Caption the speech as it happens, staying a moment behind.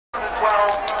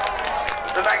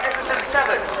12, the Magnificent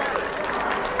Seven,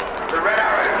 the Red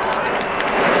Arrows.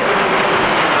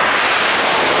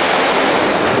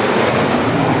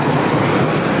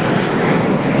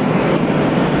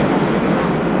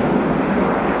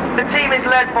 The team is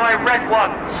led by Red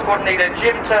 1 squad leader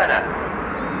Jim Turner,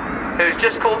 who's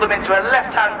just called them into a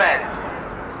left-hand bend.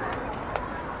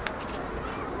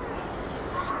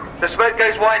 The smoke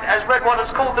goes white as Red 1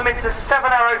 has called them into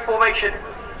 7-arrow formation,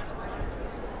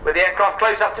 with the aircraft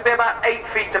close up to be about 8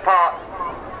 feet apart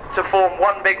to form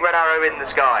one big red arrow in the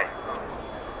sky.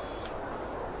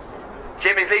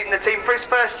 Jim is leading the team for his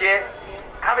first year,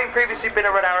 having previously been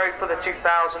a Red Arrow for the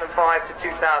 2005 to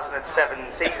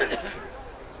 2007 seasons.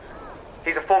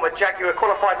 He's a former Jaguar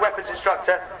qualified weapons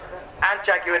instructor and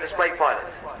Jaguar display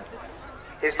pilot.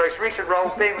 His most recent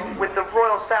role being with the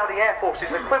Royal Saudi Air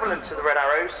Force's equivalent to the Red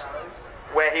Arrows,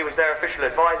 where he was their official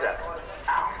advisor.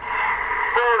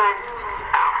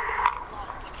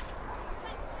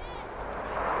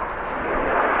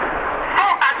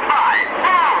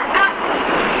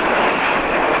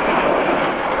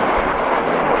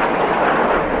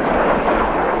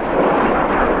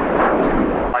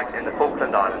 In the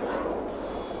Falkland Islands.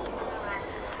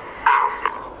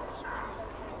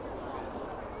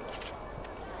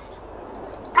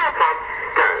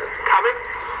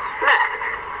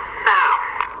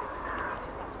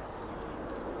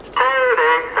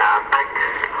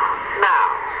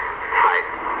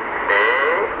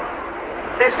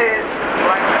 This is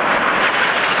flypasts.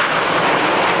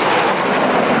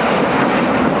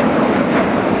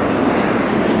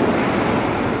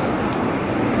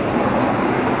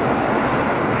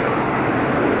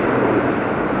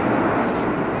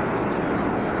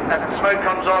 As the smoke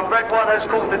comes on, Red 1 has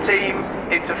called the team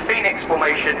into Phoenix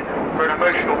formation for an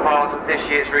emotional part of this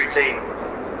year's routine.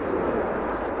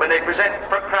 When they present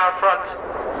proud front,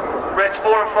 Reds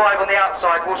 4 and 5 on the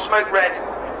outside will smoke red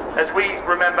as we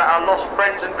remember our lost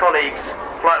friends and colleagues,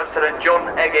 Flight Lieutenant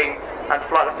John Egging and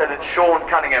Flight Lieutenant Shean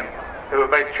Cunningham, who were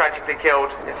both tragically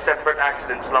killed in separate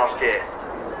accidents last year.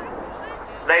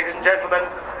 Ladies and gentlemen,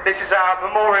 this is our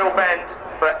memorial bend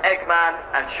for Eggman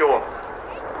and Shean.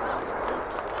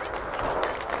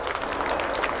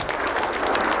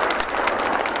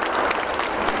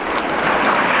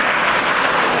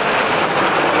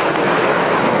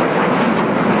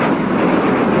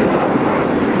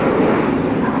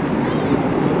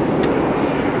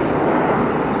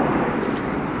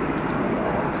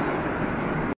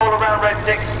 Red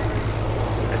 6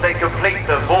 as they complete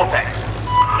the vortex.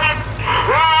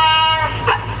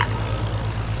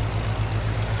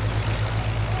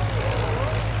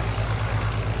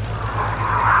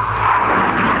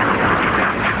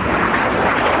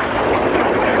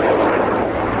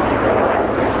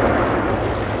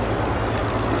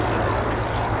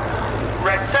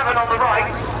 Red 7 on the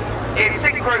right, in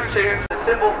synchro to the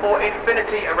symbol for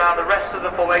infinity around the rest of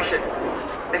the formation.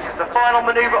 This is the final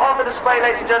manoeuvre on the display,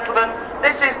 ladies and gentlemen.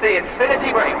 This is the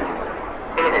infinity break.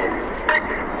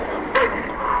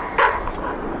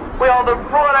 We are the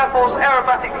Royal Air Force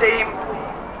Aerobatic team,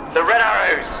 the Red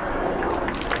Arrows.